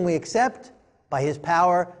 Sanctification we accept by his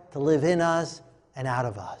power to live in us and out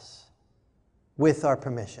of us with our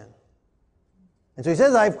permission. And so he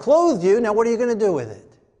says, I've clothed you. Now what are you going to do with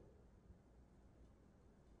it?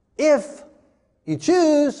 If you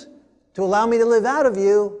choose to allow me to live out of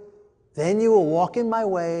you, then you will walk in my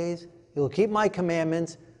ways, you will keep my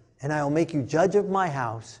commandments, and I will make you judge of my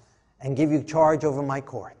house and give you charge over my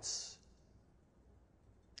courts.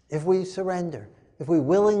 If we surrender, if we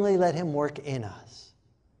willingly let him work in us.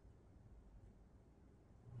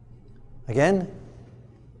 Again,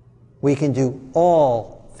 we can do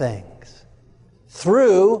all things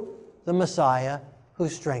through the Messiah who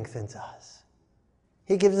strengthens us.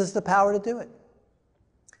 He gives us the power to do it.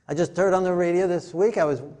 I just heard on the radio this week, I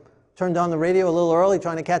was turned on the radio a little early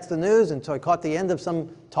trying to catch the news, and so I caught the end of some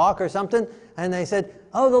talk or something, and they said,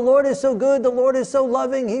 oh, the Lord is so good, the Lord is so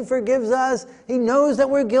loving, he forgives us, he knows that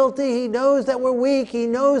we're guilty, he knows that we're weak, he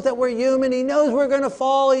knows that we're human, he knows we're going to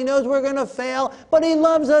fall, he knows we're going to fail, but he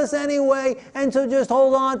loves us anyway, and so just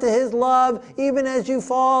hold on to his love, even as you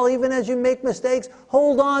fall, even as you make mistakes,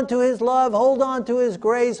 hold on to his love, hold on to his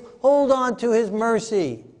grace, hold on to his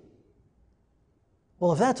mercy.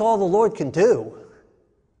 Well, if that's all the Lord can do,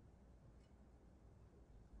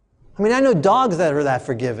 I mean, I know dogs that are that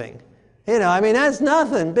forgiving. That's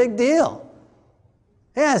nothing, big deal.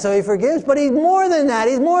 Yeah, so he forgives, but he's more than that.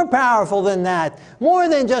 He's more powerful than that. More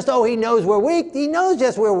than just, he knows we're weak. He knows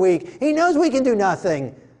just we're weak. He knows we can do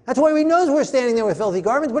nothing. That's why he knows we're standing there with filthy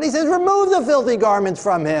garments, but he says, remove the filthy garments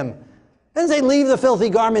from him. Doesn't say leave the filthy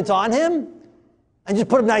garments on him and just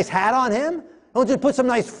put a nice hat on him. Don't just put some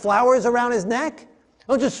nice flowers around his neck.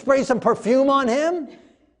 Don't just spray some perfume on him.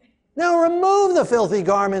 No, remove the filthy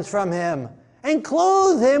garments from him and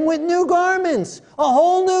clothe him with new garments, a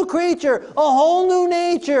whole new creature, a whole new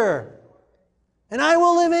nature. And I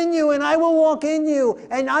will live in you, and I will walk in you,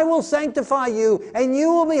 and I will sanctify you, and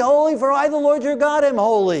you will be holy, for I, the Lord your God, am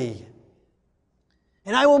holy.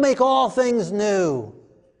 And I will make all things new.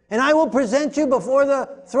 And I will present you before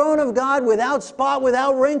the throne of God without spot,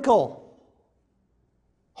 without wrinkle,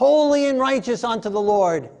 holy and righteous unto the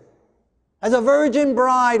Lord, as a virgin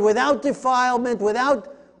bride, without defilement,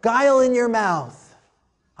 without guile in your mouth.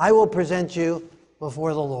 I will present you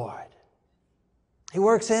before the Lord. He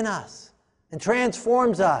works in us and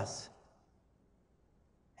transforms us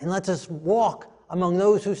and lets us walk among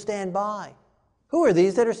those who stand by. Who are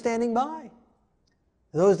these that are standing by?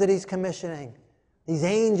 Those that he's commissioning. These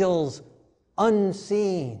angels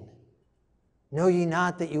unseen. Know ye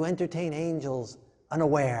not that you entertain angels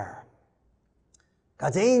unaware?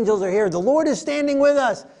 God's angels are here. The Lord is standing with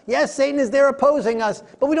us. Yes, Satan is there opposing us,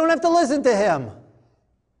 but we don't have to listen to him.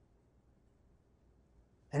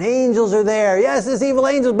 And angels are there. Yes, there's evil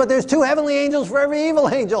angels, but there's 2 heavenly angels for every evil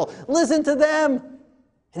angel. Listen to them.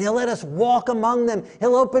 And he'll let us walk among them.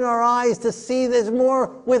 He'll open our eyes to see there's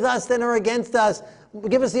more with us than are against us.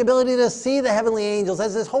 Give us the ability to see the heavenly angels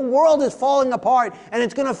as this whole world is falling apart, and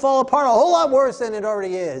it's going to fall apart a whole lot worse than it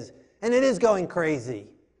already is. And it is going crazy.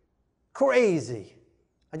 Crazy.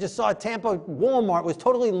 I just saw Tampa Walmart was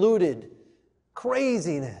totally looted.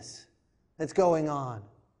 Craziness that's going on.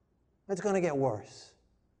 It's going to get worse.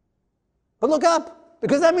 But look up,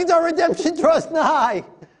 because that means our redemption draws nigh.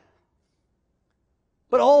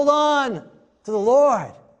 But hold on to the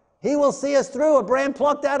Lord. He will see us through, a brand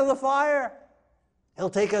plucked out of the fire. He'll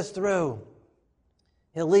take us through.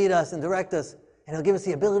 He'll lead us and direct us And he'll give us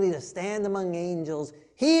the ability to stand among angels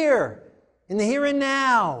here, in the here and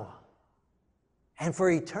now. And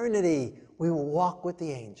for eternity, we will walk with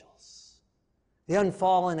the angels, the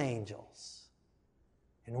unfallen angels,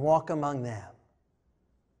 and walk among them.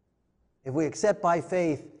 If we accept by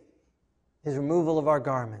faith his removal of our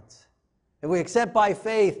garments, if we accept by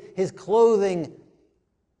faith his clothing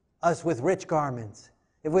us with rich garments,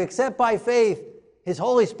 if we accept by faith his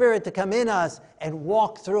Holy Spirit to come in us and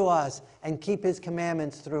walk through us and keep his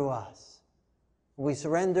commandments through us, we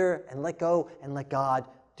surrender and let go and let God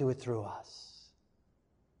do it through us.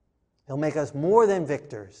 He'll make us more than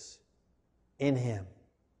victors in him,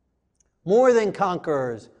 more than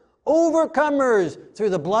conquerors, overcomers through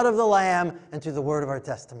the blood of the Lamb and through the word of our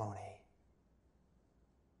testimony.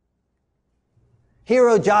 Hear,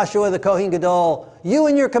 O Joshua the Kohen Gadol, you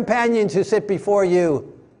and your companions who sit before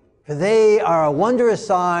you, for they are a wondrous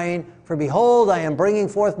sign. For behold, I am bringing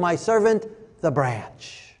forth my servant, the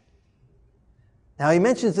branch. Now he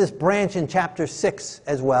mentions this branch in chapter 6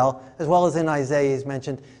 as well as in Isaiah he's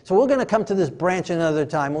mentioned. So we're going to come to this branch another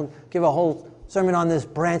time. We'll give a whole sermon on this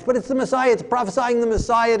branch. But it's the Messiah. It's prophesying the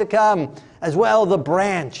Messiah to come as well, the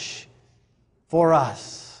branch for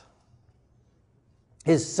us.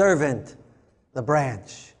 His servant, the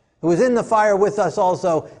branch, who was in the fire with us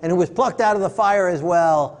also, and who was plucked out of the fire as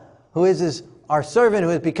well, who is our servant, who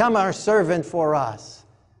has become our servant for us.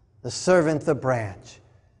 The servant, the branch.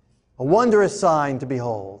 A wondrous sign to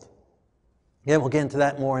behold. Again, we'll get into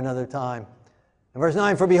that more another time. In verse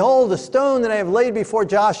 9, for behold, the stone that I have laid before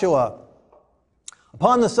Joshua.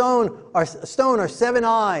 Upon the stone are 7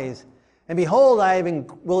 eyes. And behold,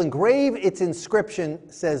 will engrave its inscription,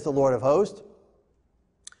 says the Lord of hosts.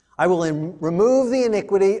 I will remove the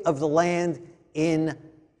iniquity of the land in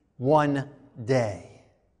one day.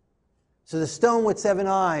 So the stone with 7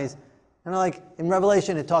 eyes, and like in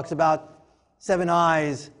Revelation it talks about 7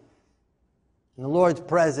 eyes in the Lord's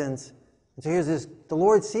presence. And so here's this, the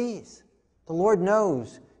Lord sees, the Lord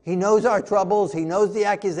knows. He knows our troubles, he knows the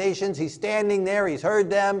accusations, he's standing there, he's heard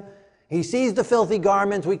them. He sees the filthy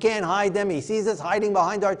garments, we can't hide them. He sees us hiding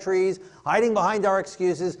behind our trees, hiding behind our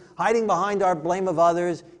excuses, hiding behind our blame of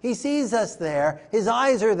others. He sees us there, his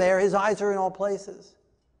eyes are there, his eyes are in all places.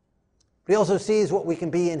 But he also sees what we can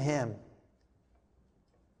be in him.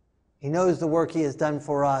 He knows the work he has done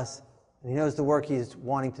for us, and he knows the work he is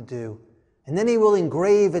wanting to do. And then he will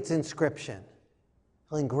engrave its inscription.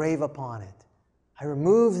 He'll engrave upon it, I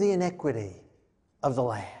remove the iniquity of the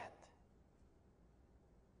land.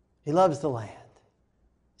 He loves the land.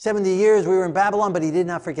 70 years we were in Babylon, but he did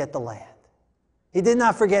not forget the land. He did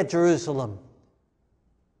not forget Jerusalem.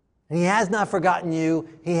 And he has not forgotten you.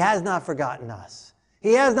 He has not forgotten us.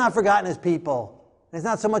 He has not forgotten his people. And it's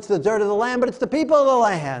not so much the dirt of the land, but it's the people of the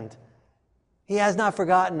land. He has not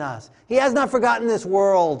forgotten us. He has not forgotten this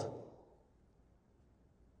world.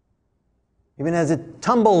 Even as it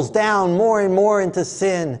tumbles down more and more into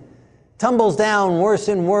sin, tumbles down worse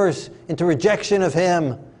and worse into rejection of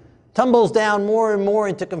him, tumbles down more and more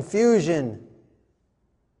into confusion,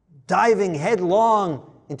 diving headlong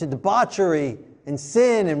into debauchery and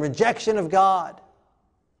sin and rejection of God.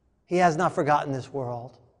 He has not forgotten this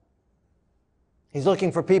world. He's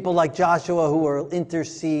looking for people like Joshua who will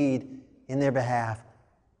intercede in their behalf.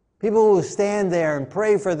 People who will stand there and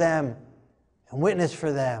pray for them and witness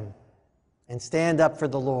for them and stand up for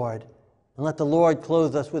the Lord and let the Lord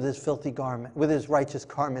clothe us with his filthy garment, with his righteous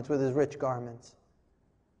garments, with his rich garments.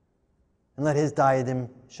 And let his diadem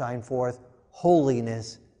shine forth,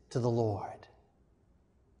 holiness to the Lord.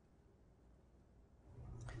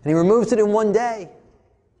 And he removes it in one day.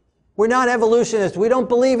 We're not evolutionists. We don't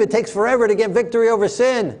believe it takes forever to get victory over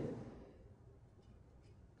sin.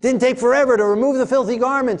 It didn't take forever to remove the filthy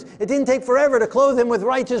garments. It didn't take forever to clothe him with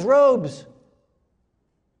righteous robes.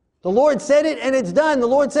 The Lord said it and it's done. The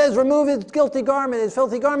Lord says remove his guilty garment, his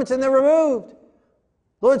filthy garments, and they're removed.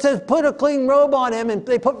 The Lord says put a clean robe on him, and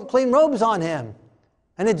they put clean robes on him.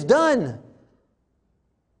 And it's done.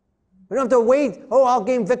 We don't have to wait, I'll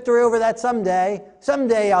gain victory over that someday.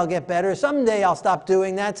 Someday I'll get better. Someday I'll stop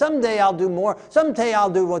doing that. Someday I'll do more. Someday I'll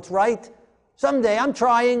do what's right. Someday I'm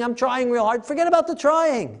trying real hard. Forget about the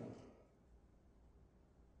trying.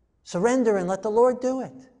 Surrender and let the Lord do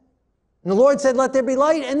it. And the Lord said, let there be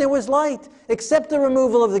light, and there was light. Accept the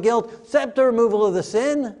removal of the guilt. Accept the removal of the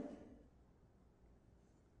sin.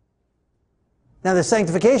 Now the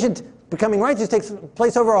sanctification, becoming righteous, takes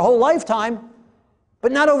place over a whole lifetime.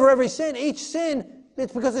 But not over every sin. Each sin,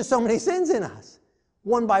 it's because there's so many sins in us.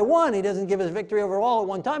 One by one, he doesn't give us victory over all at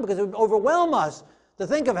one time because it would overwhelm us to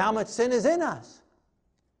think of how much sin is in us.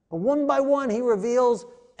 But one by one, he reveals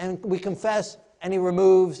and we confess and he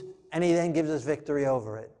removes and he then gives us victory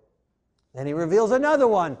over it. Then he reveals another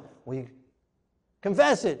one. We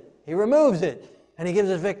confess it. He removes it, and he gives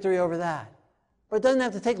us victory over that. But it doesn't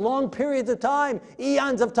have to take long periods of time,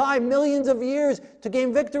 eons of time, millions of years to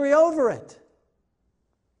gain victory over it.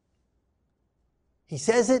 He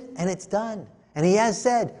says it, and it's done. And he has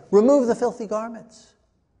said, remove the filthy garments.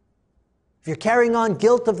 If you're carrying on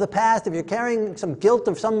guilt of the past, if you're carrying some guilt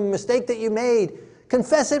of some mistake that you made,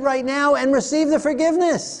 confess it right now and receive the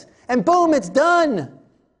forgiveness. And boom, it's done.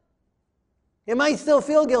 You might still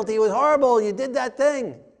feel guilty. It was horrible. You did that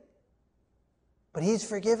thing. But he's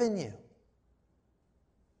forgiven you.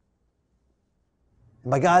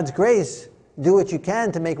 And by God's grace, do what you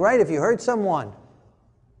can to make right if you hurt someone.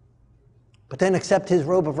 But then accept his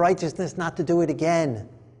robe of righteousness not to do it again.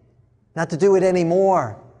 Not to do it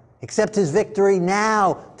anymore. Accept his victory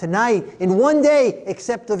now, tonight, in one day.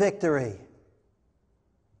 Accept the victory.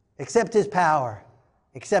 Accept his power.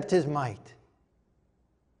 Accept his might.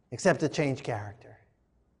 Accept a changed character.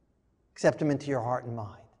 Accept him into your heart and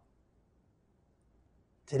mind.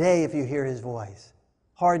 Today, if you hear his voice,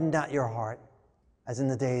 harden not your heart as in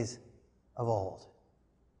the days of old.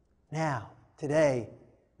 Now, today,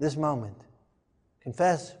 this moment,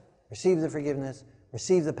 confess, receive the forgiveness,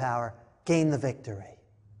 receive the power, gain the victory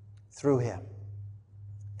through him,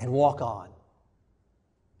 and walk on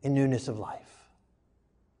in newness of life.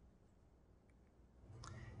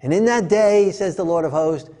 And in that day, says the Lord of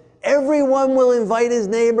hosts, everyone will invite his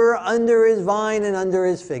neighbor under his vine and under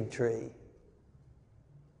his fig tree.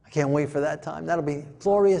 I can't wait for that time. That'll be a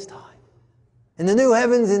glorious time. In the new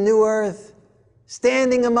heavens and new earth,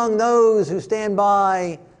 standing among those who stand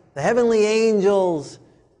by, the heavenly angels,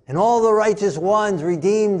 and all the righteous ones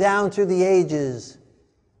redeemed down through the ages.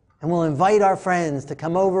 And we'll invite our friends to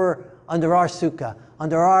come over under our sukkah,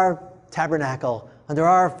 under our tabernacle, under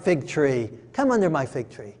our fig tree. Come under my fig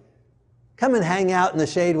tree. Come and hang out in the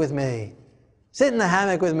shade with me. Sit in the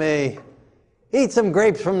hammock with me. Eat some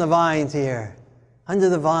grapes from the vines here, under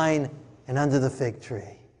the vine and under the fig tree.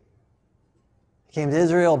 I came to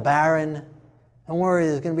Israel barren. Don't worry,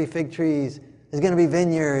 there's going to be fig trees. There's going to be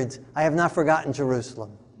vineyards. I have not forgotten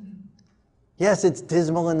Jerusalem. Yes, it's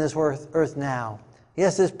dismal in this earth now.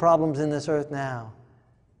 Yes, there's problems in this earth now.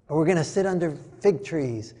 But we're going to sit under fig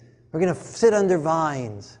trees. We're going to sit under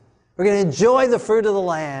vines. We're going to enjoy the fruit of the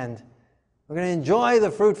land. We're going to enjoy the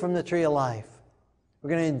fruit from the tree of life. We're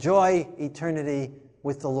going to enjoy eternity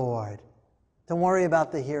with the Lord. Don't worry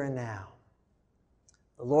about the here and now.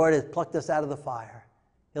 The Lord has plucked us out of the fire.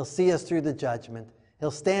 He'll see us through the judgment.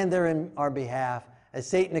 He'll stand there in our behalf as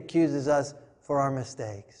Satan accuses us for our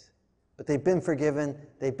mistakes. But they've been forgiven,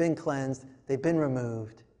 they've been cleansed, they've been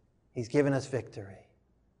removed. He's given us victory.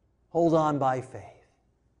 Hold on by faith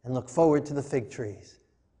and look forward to the fig trees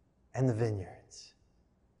and the vineyards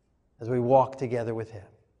as we walk together with him.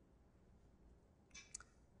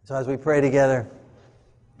 So as we pray together,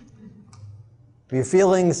 if you're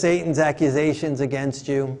feeling Satan's accusations against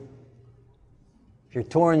you, if you're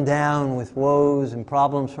torn down with woes and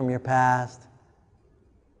problems from your past,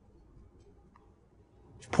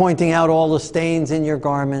 pointing out all the stains in your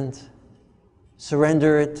garment,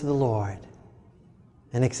 surrender it to the Lord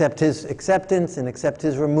and accept his acceptance and accept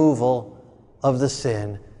his removal of the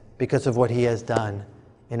sin because of what he has done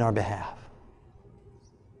in our behalf.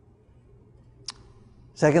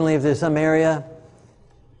 Secondly, if there's some area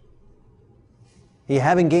you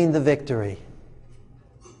haven't gained the victory,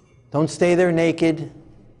 don't stay there naked,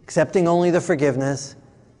 accepting only the forgiveness.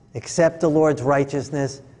 Accept the Lord's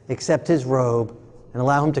righteousness, accept his robe, and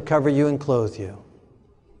allow him to cover you and clothe you.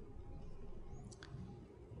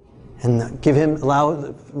 And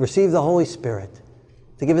receive the Holy Spirit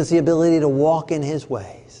to give us the ability to walk in his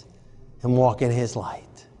ways and walk in his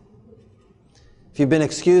light. If you've been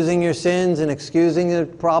excusing your sins and excusing the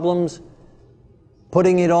problems,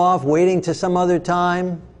 putting it off, waiting to some other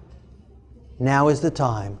time, now is the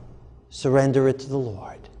time. Surrender it to the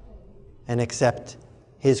Lord and accept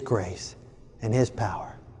his grace and his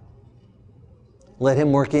power. Let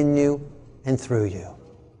him work in you and through you.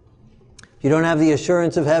 If you don't have the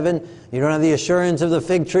assurance of heaven, you don't have the assurance of the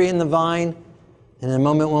fig tree and the vine, in a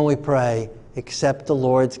moment when we pray, accept the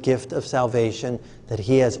Lord's gift of salvation that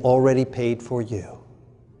he has already paid for you.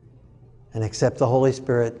 And accept the Holy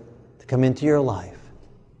Spirit to come into your life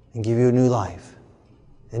and give you a new life,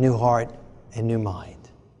 a new heart, and new mind.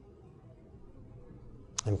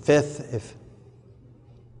 And fifth, if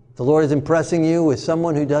the Lord is impressing you with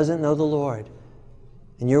someone who doesn't know the Lord,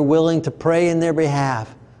 and you're willing to pray in their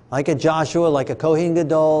behalf, like a Joshua, like a Kohen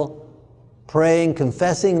Gadol, praying,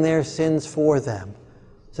 confessing their sins for them,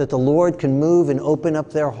 so that the Lord can move and open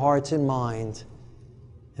up their hearts and minds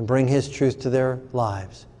and bring his truth to their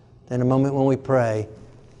lives. In a moment when we pray,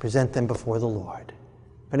 present them before the Lord.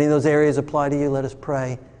 If any of those areas apply to you, let us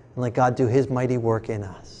pray and let God do his mighty work in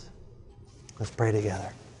us. Let's pray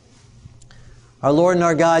together. Our Lord and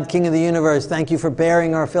our God, King of the universe, thank you for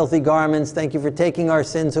bearing our filthy garments. Thank you for taking our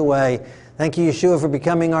sins away. Thank you, Yeshua, for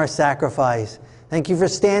becoming our sacrifice. Thank you for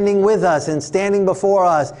standing with us and standing before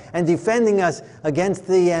us and defending us against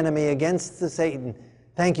the enemy, against the Satan.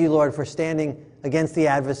 Thank you, Lord, for standing against the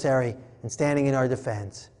adversary and standing in our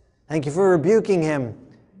defense. Thank you for rebuking him.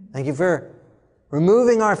 Thank you for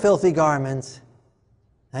removing our filthy garments.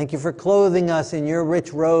 Thank you for clothing us in your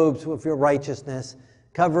rich robes with your righteousness.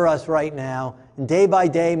 Cover us right now, and day by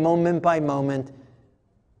day, moment by moment,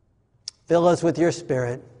 fill us with your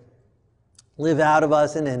Spirit. Live out of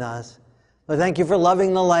us and in us. Lord, thank you for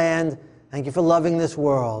loving the land. Thank you for loving this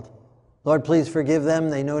world. Lord, please forgive them.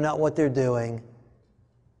 They know not what they're doing.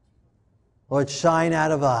 Lord, shine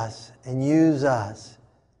out of us and use us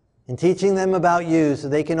in teaching them about you so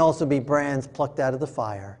they can also be brands plucked out of the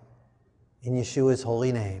fire. In Yeshua's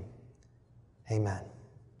holy name, amen.